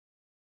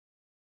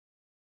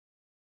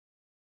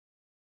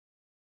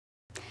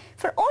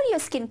For all your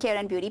skincare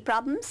and beauty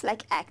problems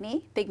like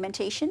acne,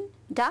 pigmentation,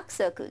 dark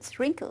circles,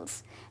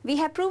 wrinkles, we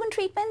have proven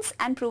treatments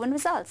and proven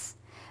results.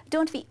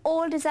 Don't we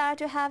all desire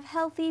to have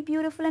healthy,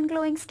 beautiful and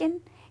glowing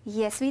skin?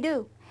 Yes, we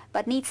do,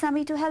 but need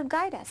somebody to help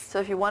guide us. So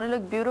if you want to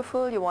look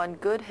beautiful, you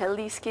want good,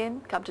 healthy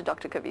skin, come to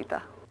Dr.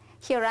 Kavita.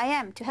 Here I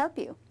am to help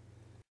you.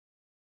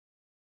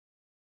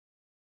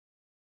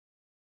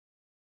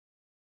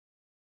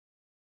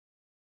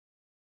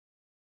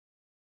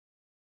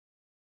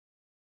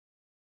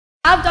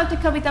 आप doctor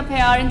कविता पे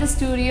are in the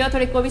studio.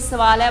 थोड़े कोई भी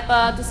सवाल है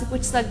आप तुझसे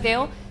पूछ सकते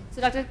हो.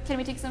 So doctor, can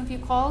we take some few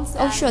calls?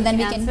 Oh sure, then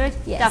we can.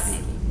 Yes.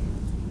 Definitely.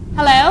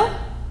 Hello.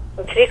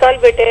 सत श्री अकाल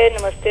बेटे,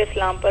 नमस्ते,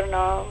 सलाम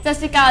प्रणाम. सत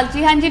श्री अकाल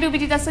जी. हाँ जी रूबी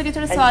जी, दसो जी,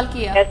 थोड़ा सवाल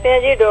किया. कैसे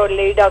हैं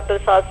जी? डॉक्टर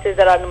साहब से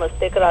जरा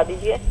नमस्ते करा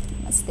दीजिए.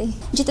 नमस्ते.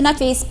 जितना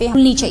फेस पे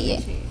होनी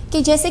चाहिए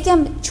कि जैसे कि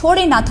हम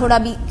छोड़े ना थोड़ा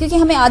भी, क्योंकि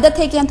हमें आदत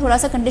है कि हम थोड़ा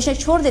सा कंडीशनर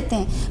छोड़ देते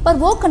हैं, पर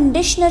वो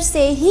कंडीशनर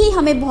से ही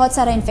हमें बहुत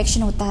सारा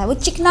इन्फेक्शन होता है. वो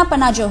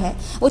चिकनापना जो है,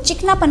 वो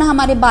चिकनापना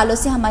हमारे बालों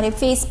से हमारे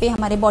फेस पे,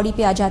 हमारे बॉडी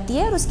पे आ जाती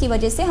है और उसकी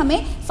वजह से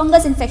हमें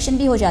फंगस इन्फेक्शन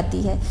भी हो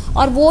जाती है.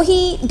 और वो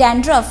ही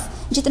डैंड्रफ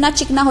जितना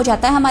चिकना हो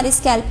जाता है हमारे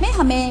स्कैल्प में,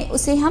 हमें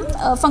उसे हम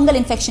फंगल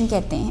इन्फेक्शन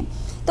कहते हैं.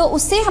 तो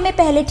उससे हमें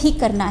पहले ठीक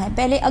करना है.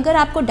 पहले अगर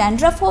आपको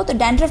डैंड्रफ हो तो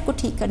डैंड्रफ को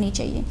ठीक करनी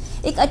चाहिए.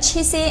 एक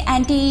अच्छे से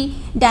एंटी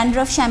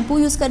डैंड्रफ शैम्पू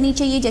यूज़ करनी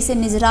चाहिए, जैसे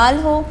निजराल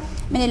हो.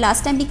 मैंने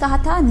लास्ट टाइम भी कहा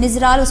था,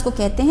 निजराल उसको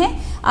कहते हैं.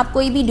 आप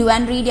कोई भी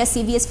ड्यूएन रीड या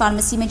CVS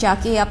फार्मेसी में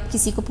जाके आप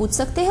किसी को पूछ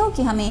सकते हो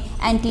कि हमें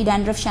एंटी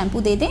डैंड्रफ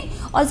शैम्पू दे दें,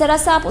 और ज़रा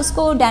सा आप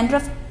उसको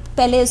डैंड्रफ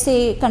पहले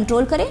उसे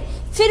कंट्रोल करें,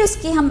 फिर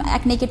उसकी हम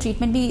एक्ने के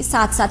ट्रीटमेंट भी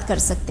साथ साथ कर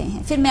सकते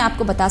हैं. फिर मैं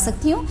आपको बता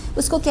सकती हूँ.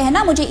 उसको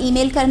कहना मुझे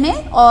ईमेल करने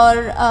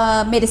और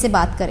मेरे से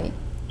बात करें.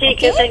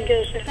 ठीक है, thank you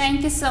sir.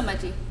 Thank you so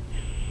much ji.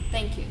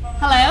 Thank you.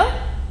 Hello.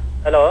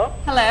 Hello.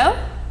 Hello.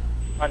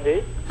 हाँ जी.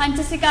 हाँ जी,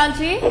 सत श्री अकाल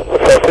जी.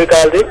 सत श्री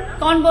अकाल जी.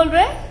 कौन बोल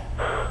रहे?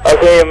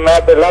 अच्छा, मैं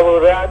बिरला बोल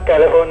रहा हूँ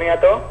कैलिफोर्निया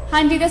तो.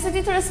 हाँ जी, दसो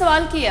जी, थोड़ा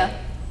सवाल किया.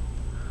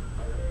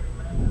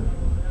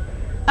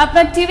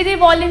 अपना टीवी ਦੀ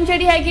वॉल्यूम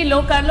ਜਿਹੜੀ ਹੈਗੀ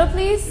लो कर लो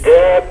प्लीज.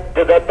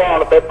 ਜਦੋਂ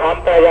ਧੌਣ ਤੇ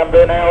ਥੰਮ ਪੈ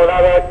ਜਾਂਦੇ ਨੇ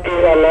ਉਹਨਾਂ ਦਾ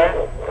ਕੀ ਗੱਲ ਹੈ?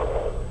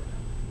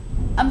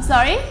 I'm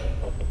sorry.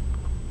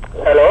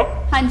 हेलो.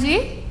 हाँ जी.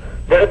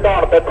 ਜਿਹੜੇ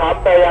ਧੌਣ ਤੇ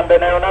ਥੰਮ ਪੈ ਜਾਂਦੇ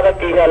ਨੇ ਉਹਨਾਂ ਦਾ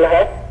ਕੀ ਗੱਲ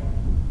ਹੈ?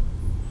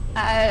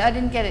 I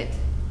didn't get it.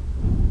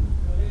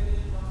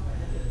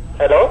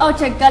 Hello.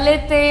 अच्छा, गले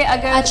पे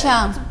अगर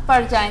अच्छा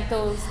पड़ जाए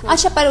तो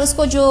अच्छा, पर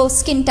उसको जो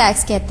स्किन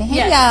टैक्स कहते हैं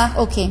Yes. या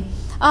ओके,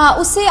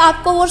 उससे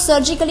आपको वो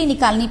सर्जिकली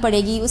निकालनी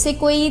पड़ेगी. उसे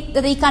कोई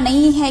तरीका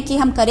नहीं है कि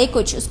हम करें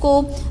कुछ. उसको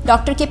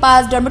डॉक्टर के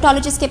पास,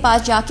 डर्मेटोलॉजिस्ट के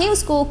पास जाके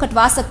उसको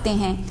कटवा सकते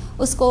हैं.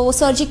 उसको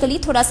सर्जिकली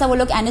थोड़ा सा वो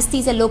लोग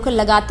एनेस्थीसिया लोकल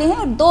लगाते हैं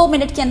और 2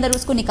 मिनट के अंदर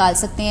उसको निकाल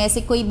सकते हैं.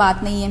 ऐसे कोई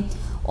बात नहीं है.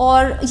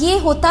 और ये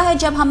होता है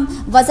जब हम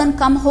वजन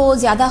कम हो,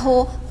 ज़्यादा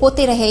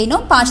होते रहे,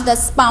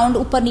 5-10 पाउंड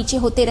ऊपर नीचे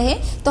होते रहे,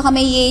 तो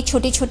हमें ये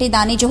छोटे छोटे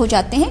दाने जो हो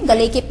जाते हैं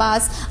गले के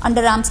पास,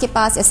 अंडर आर्म्स के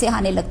पास ऐसे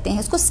आने लगते हैं.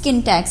 उसको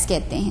स्किन टैक्स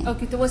कहते हैं.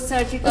 ओके, तो वो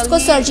उसको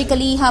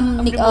सर्जिकली हम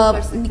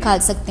निकाल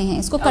सकते हैं.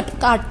 इसको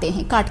काटते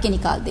हैं, काट के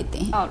निकाल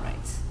देते हैं.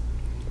 Alright.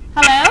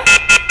 Hello.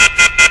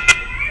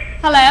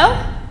 Hello.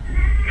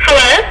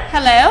 Hello.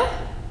 Hello.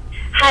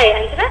 Hi,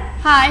 Angela.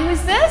 Hi,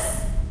 who's this?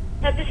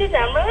 This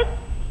is Amrit.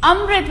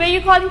 Amrit, where are you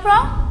calling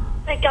from?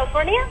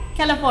 California.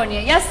 California.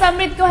 Yes,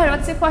 Amrit, go ahead.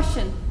 What's your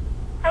question?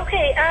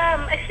 Okay,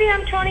 actually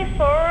I'm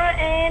 24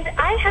 and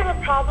I have a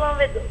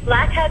problem with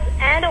blackheads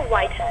and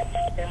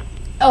whiteheads.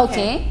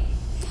 Okay.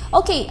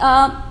 Okay,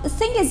 the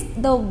thing is,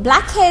 the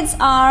blackheads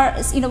are,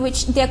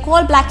 which they are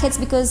called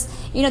blackheads because,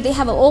 they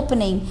have an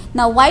opening.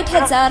 Now,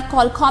 whiteheads are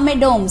called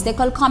comedomes.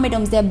 They're called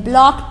comedomes. They're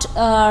blocked,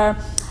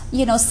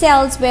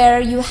 cells where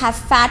you have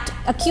fat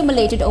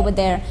accumulated over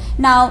there.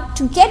 Now,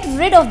 to get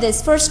rid of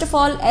this, first of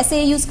all, ऐसे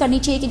use करनी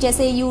चाहिए कि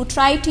जैसे you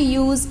try to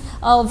use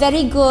a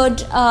very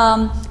good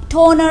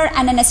toner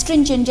and an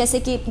astringent, जैसे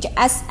कि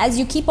as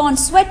you keep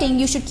on sweating,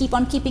 you should keep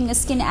on keeping your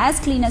skin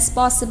as clean as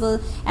possible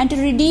and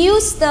to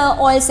reduce the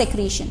oil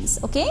secretions,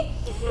 okay?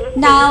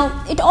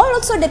 Now, it all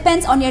also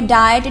depends on your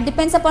diet. It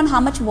depends upon how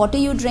much water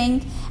you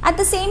drink. At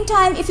the same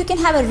time, if you can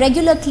have a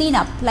regular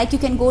cleanup, like you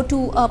can go to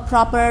a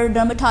proper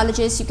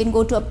dermatologist, you can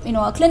go to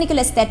a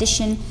clinical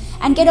aesthetician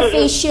and get a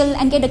facial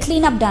and get a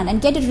cleanup done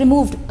and get it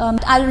removed.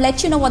 I'll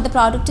let you know what the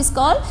product is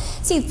called.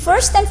 See,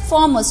 first and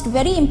foremost,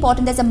 very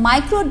important, there's a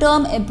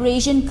microderm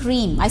abrasion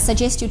cream I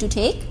suggest you to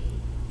take.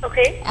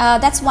 Okay.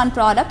 That's one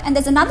product. And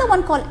there's another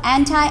one called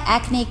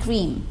anti-acne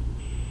cream.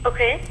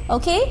 Okay.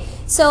 Okay.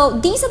 So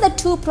these are the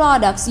 2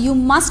 products you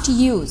must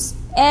use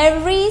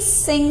every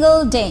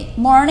single day,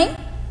 morning,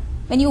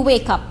 when you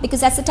wake up, because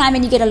that's the time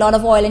when you get a lot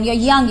of oil and you're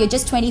young, you're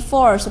just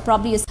 24, so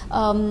probably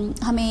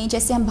हमें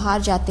जैसे हम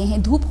बाहर जाते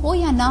हैं, धूप हो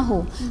या ना हो,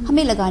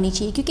 हमें लगानी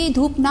चाहिए, क्योंकि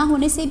धूप ना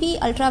होने से भी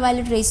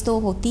अल्ट्रावायलेट रेज तो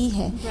होती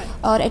है.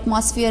 और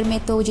एटमॉस्फेयर में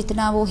तो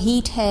जितना वो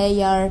हीट है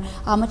या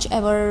how much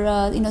ever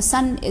the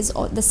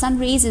sun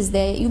rays is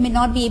there, you may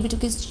not be able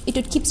to,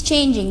 it keeps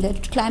changing, the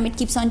climate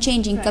keeps on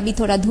changing. कभी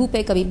थोड़ा धूप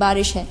है, कभी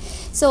बारिश है.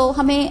 So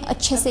हमें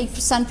अच्छे से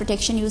सन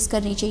प्रोटेक्शन यूज़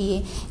करनी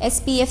चाहिए.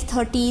 SPF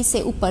 30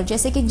 से ऊपर,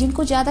 जैसे कि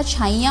जिनको ज़्यादा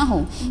छाइयाँ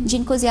हो,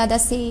 जिनको ज़्यादा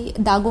से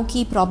दागों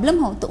की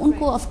प्रॉब्लम हो, तो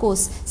उनको ऑफ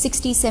कोर्स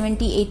 60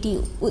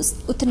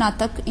 70-80 उतना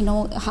तक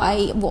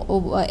हाई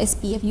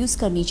SPF यूज़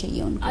करनी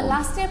चाहिए उनको।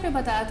 लास्ट टाइम आपने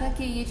बताया था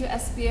कि ये जो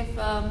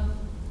SPF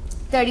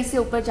 30 से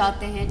ऊपर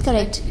जाते हैं,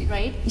 correct,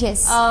 right?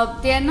 Yes.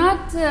 They are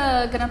not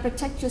gonna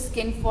protect your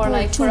skin for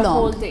too a long.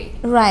 whole day,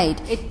 right?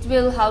 It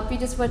will help you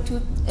just for two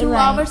right.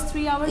 hours,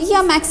 3 hours.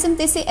 Yeah, maximum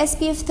they say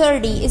SPF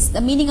 30 is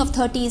the meaning of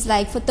 30 is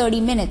like for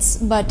 30 minutes,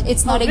 but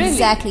it's not really?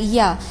 exactly.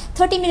 Yeah,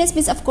 30 minutes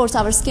means of course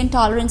our skin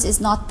tolerance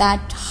is not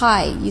that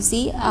high. You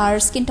see,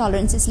 our skin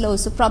tolerance is low,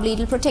 so probably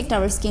it will protect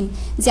our skin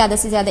ज़्यादा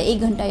से ज़्यादा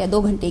 1 घंटा या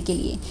 2 घंटे के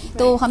लिए।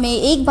 तो हमें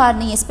एक बार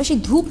नहीं, स्पेशली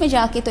धूप में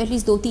जाके तो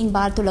एटलीस्ट 2-3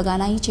 बार तो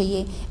लगाना ही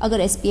चाहिए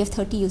अगर SPF 30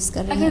 यूज़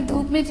कर रहे हैं। अगर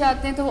धूप में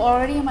जाते हैं तो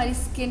ऑलरेडी हमारी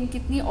स्किन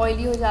कितनी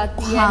ऑयली हो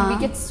जाती है, हाँ, we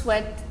get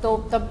sweat, तो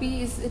तब भी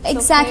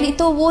एग्जैक्टली okay.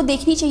 तो वो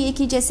देखनी चाहिए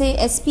कि जैसे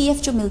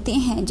SPF जो मिलते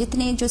हैं,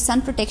 जितने जो सन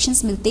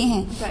प्रोटेक्शंस मिलते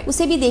हैं, right.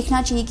 उसे भी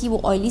देखना चाहिए कि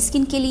वो ऑयली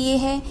स्किन के लिए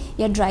है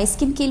या ड्राई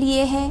स्किन के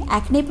लिए है,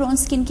 एक्ने प्रोन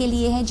स्किन के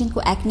लिए है,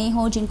 जिनको एक्ने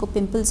हो, जिनको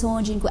पिंपल्स हो,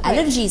 जिनको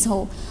एलर्जीज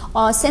हो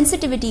और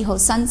सेंसिटिविटी हो,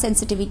 सन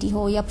सेंसिटिविटी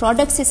हो या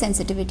प्रोडक्ट से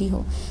सेंसिटिविटी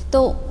हो,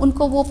 तो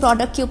उनको वो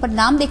प्रोडक्ट के ऊपर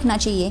नाम देखना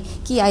चाहिए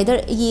कि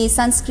आइदर ये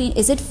sunscreen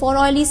is it for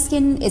oily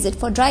skin, is it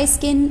for dry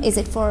skin, is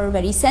it for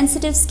very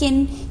sensitive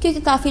skin,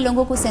 क्योंकि काफ़ी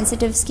लोगों को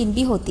सेंसिटिव स्किन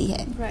भी होती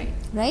है,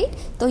 राइट?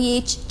 तो ये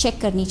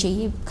चेक करनी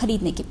चाहिए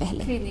खरीदने के पहले।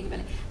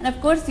 And of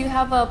course you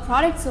have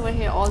products over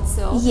here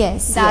also.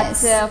 Yes, that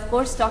yes. Of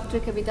course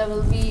Dr. Kavita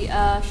will be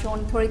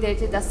shown थोड़ी देर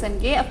से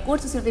ਦੱਸਣਗੇ। Of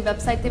course ਤੁਸੀਂ ਉਹਦੀ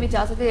ਵੈਬਸਾਈਟ ਤੇ ਵੀ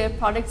ਜਾ ਸਕਦੇ ਹੋ,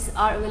 products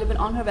are available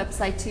on her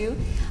website too.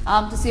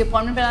 ਤੁਸੀਂ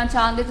ਅਪਾਇੰਟਮੈਂਟ ਬਣਾਉਣਾ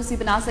ਚਾਹੁੰਦੇ ਤੁਸੀਂ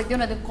ਬਣਾ ਸਕਦੇ ਹੋ,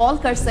 ਉਹਨਾਂ ਨੂੰ ਕਾਲ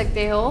ਕਰ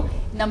ਸਕਦੇ ਹੋ,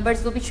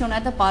 numbers will be shown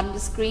at the bottom of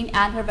the screen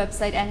and her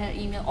website and her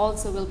email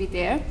also will be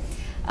there.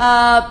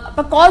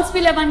 ਆਪਾਂ ਕਾਲਸ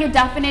ਵੀ ਲਵਾਂਗੇ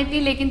ਡੈਫੀਨੇਟਲੀ,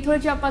 ਲੇਕਿਨ ਥੋੜਾ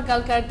ਜਿਹਾ ਆਪਾਂ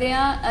ਗੱਲ ਕਰਦੇ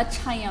ਹਾਂ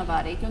ਛਾਈਆਂ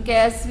ਬਾਰੇ, ਕਿਉਂਕਿ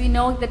S we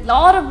no that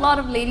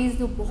lot of ladies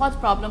ਨੂੰ ਬਹੁਤ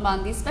ਪ੍ਰੋਬਲਮ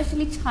ਆਉਂਦੀ,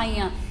 स्पेशली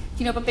छाइयाँ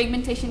जिन्हें ਆਪਾਂ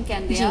पिगमेंटेशन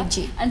कहते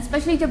हैं, एंड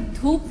स्पेशली जब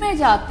धूप में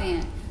जाते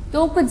हैं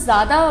तो कुछ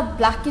ज़्यादा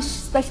ब्लैकिश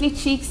स्पेशली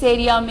चीक्स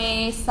एरिया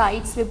में,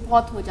 साइड्स पे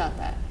बहुत हो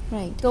जाता है,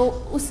 राइट? तो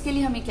उसके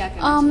लिए हमें क्या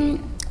करना चाहिए?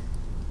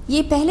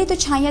 ये पहले तो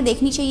छाइयाँ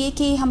देखनी चाहिए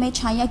कि हमें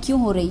छाइयाँ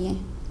क्यों हो रही हैं,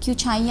 क्यों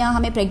छाइयाँ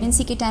हमें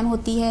प्रेगनेंसी के टाइम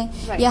होती है,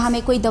 या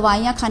हमें कोई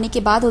दवाइयाँ खाने के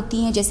बाद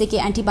होती हैं, जैसे कि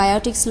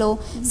एंटीबायोटिक्स लो,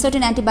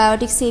 सर्टेन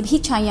एंटीबायोटिक्स से भी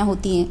छाइयाँ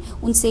होती हैं,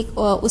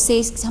 उससे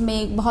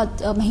हमें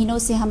बहुत महीनों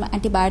से हम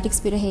एंटीबायोटिक्स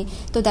पे रहे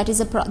तो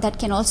दैट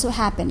कैन ऑल्सो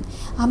हैपन।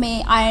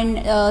 हमें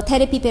आयरन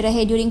थेरेपी पे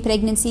रहे ड्यूरिंग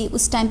प्रेगनेंसी,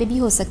 उस टाइम पे भी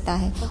हो सकता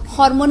है।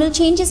 हार्मोनल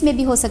चेंजेस में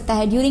भी हो सकता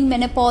है ड्यूरिंग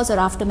मेनोपॉज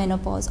और आफ्टर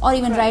मेनोपॉज और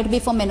इवन राइट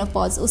बिफोर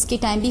मेनोपॉज, उसके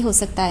टाइम भी हो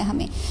सकता है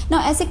हमें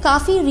ना। ऐसे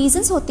काफ़ी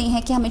रीजंस होते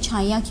हैं कि हमें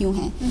छाइयाँ क्यों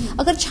हैं।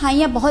 अगर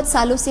छाइयाँ बहुत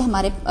सालों से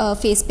हमारे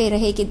फेस पे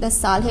रहे कि 10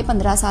 साल है,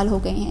 15 साल हो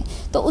गए हैं,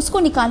 तो उसको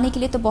निकालने के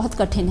लिए तो बहुत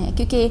कठिन है,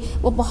 क्योंकि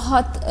वो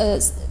बहुत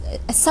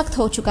सख्त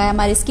हो चुका है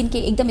हमारे स्किन के,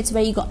 एकदम it's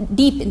very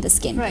deep in the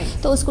skin,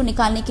 तो उसको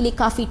निकालने के लिए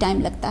काफ़ी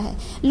टाइम लगता है।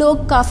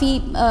 लोग काफ़ी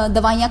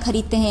दवाइयाँ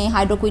खरीदते हैं,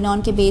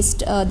 हाइड्रोक्विनोन के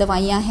बेस्ड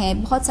दवाइयाँ हैं,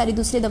 बहुत सारी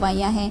दूसरी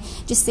दवाइयाँ हैं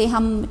जिससे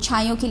हम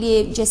छाइयों के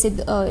लिए जैसे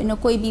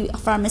कोई भी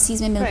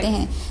फार्मेसीज में मिलते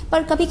हैं,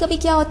 पर कभी कभी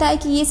क्या होता है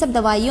कि ये सब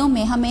दवाइयों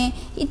में हमें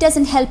इट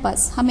डजंट हेल्प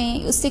अस,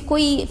 हमें उससे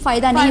कोई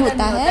फ़ायदा नहीं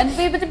होता है।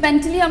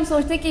 मेंटली हम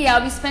सोचते हैं कि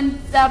यार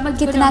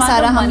कितना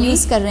सारा हम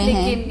यूज़ कर रहे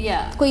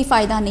हैं, कोई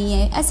फ़ायदा नहीं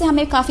है। ऐसे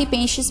हमें काफ़ी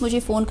पेशेंट्स मुझे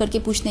फ़ोन करके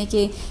पूछते हैं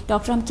कि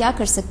डॉक्टर हम क्या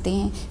कर सकते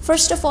हैं।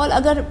 फर्स्ट ऑफ ऑल,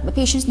 अगर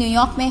पेशेंट्स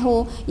न्यूयॉर्क में हो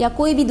या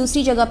कोई भी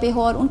दूसरी जगह पे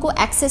हो और उनको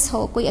एक्सेस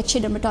हो कोई अच्छे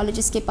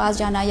डर्मेटोलॉजिस्ट के पास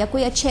जाना या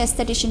कोई अच्छे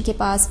एस्थेटिशियन के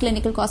पास,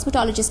 क्लिनिकल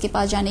कॉस्मेटोलॉजिस्ट के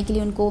पास जाने के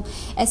लिए उनको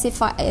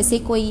ऐसे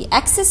कोई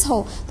एक्सेस हो,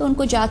 तो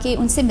उनको जाके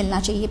उनसे मिलना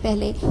चाहिए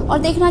पहले और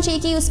देखना चाहिए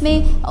कि उसमें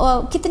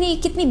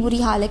कितनी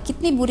बुरी हाल है,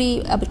 कितनी बुरी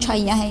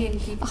छाइयाँ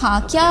हैं, हाँ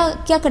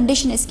क्या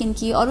कंडीशन है स्किन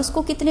की, और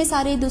उसको कितने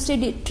सारे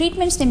दूसरे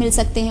ट्रीटमेंट्स से मिल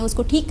सकते हैं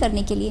उसको ठीक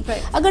करने के लिए।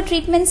 अगर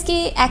ट्रीटमेंट्स के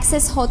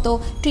एक्सेस हो तो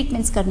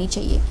ट्रीटमेंट्स करनी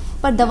चाहिए,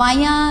 पर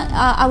दवाइयाँ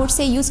आई वुड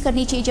से यूज़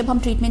करनी चाहिए जब हम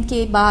ट्रीटमेंट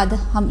के बाद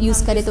हम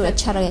यूज़ करें तो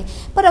अच्छा रहे।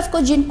 पर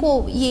ऑफकोर्स जिनको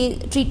ये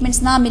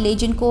ट्रीटमेंट्स ना मिले,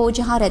 जिनको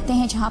जहाँ रहते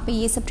हैं जहाँ पे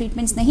ये सब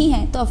ट्रीटमेंट्स नहीं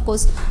हैं, तो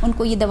ऑफकोर्स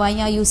उनको ये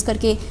दवाइयाँ यूज़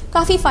करके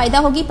काफ़ी फ़ायदा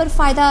होगी, पर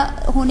फ़ायदा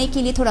होने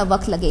के लिए थोड़ा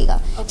वक्त लगेगा।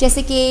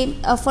 जैसे कि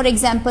फॉर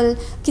एग्जांपल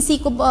किसी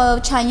को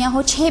छाइयाँ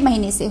हो 6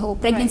 महीने से हो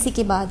प्रेगनेंसी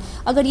के बाद,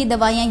 अगर ये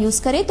दवाइयाँ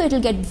यूज़ करें तो it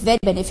will get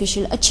very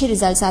beneficial, अच्छे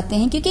रिजल्ट आते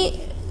हैं, क्योंकि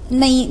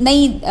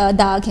नई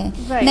दाग है,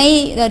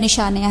 नई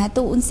निशानियां हैं,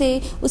 तो उनसे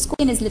उसको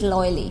is little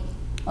oily.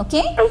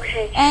 Okay.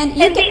 And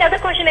the other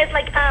question is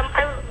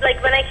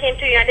like when I came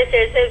to United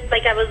States, it's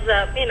like I was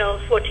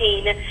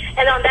 14,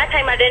 and on that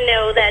time I didn't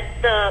know that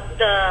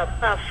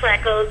the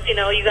freckles,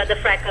 you got the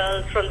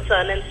freckles from the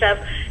sun and stuff.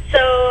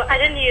 So I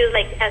didn't use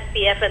like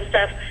SPF and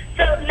stuff.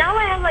 So now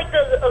I have like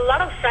a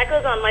lot of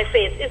freckles on my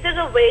face. Is there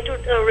a way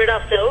to rid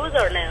of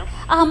those or no?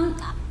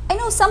 I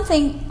know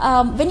something.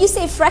 When you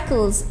say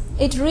freckles,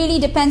 it really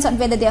depends on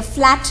whether they are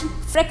flat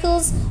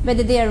freckles,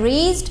 whether they are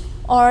raised,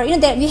 or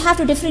we have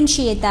to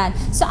differentiate that.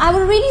 So I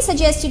would really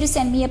suggest you to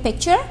send me a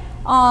picture.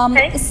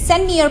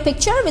 Send me your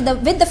picture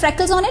with the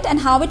freckles on it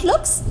and how it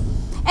looks,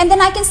 and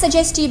then I can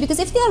suggest to you,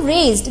 because if they are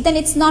raised, then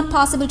it's not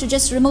possible to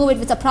just remove it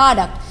with a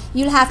product.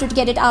 You'll have to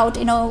get it out,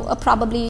 probably